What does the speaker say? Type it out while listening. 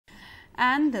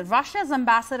And Russia's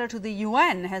ambassador to the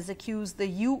UN has accused the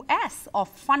US of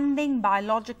funding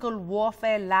biological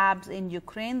warfare labs in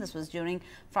Ukraine. This was during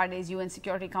Friday's UN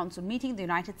Security Council meeting. The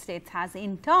United States has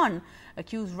in turn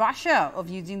accused Russia of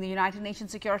using the United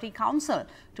Nations Security Council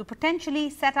to potentially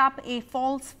set up a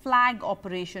false flag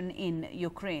operation in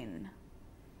Ukraine.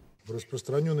 В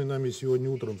распространенной нами сегодня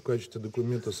утром в качестве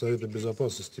документа Совета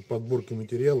Безопасности подборки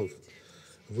материалов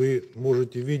вы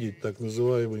можете видеть так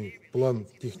называемый план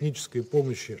технической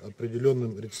помощи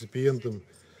определенным реципиентам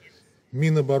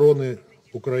Минобороны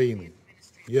Украины.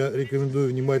 Я рекомендую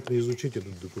внимательно изучить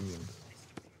этот документ.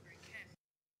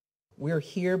 We're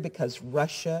here because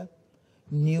Russia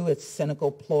knew its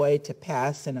cynical ploy to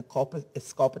pass an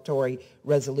exculpatory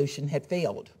resolution had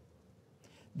failed.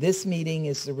 This meeting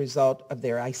is the result of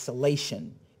their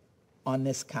isolation on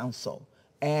this council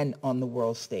and on the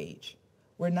world stage.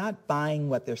 We're not buying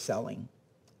what they're selling,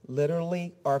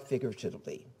 literally or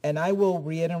figuratively. And I will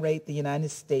reiterate the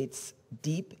United States'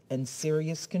 deep and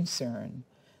serious concern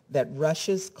that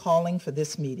Russia's calling for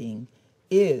this meeting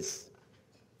is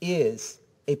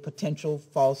a potential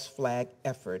false flag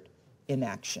effort in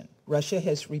action. Russia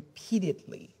has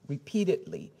repeatedly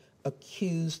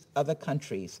accused other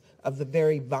countries of the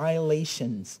very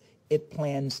violations it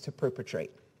plans to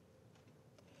perpetrate.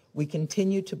 We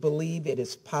continue to believe it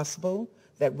is possible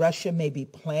that Russia may be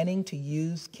planning to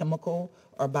use chemical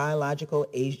or biological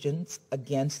agents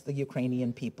against the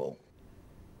Ukrainian people.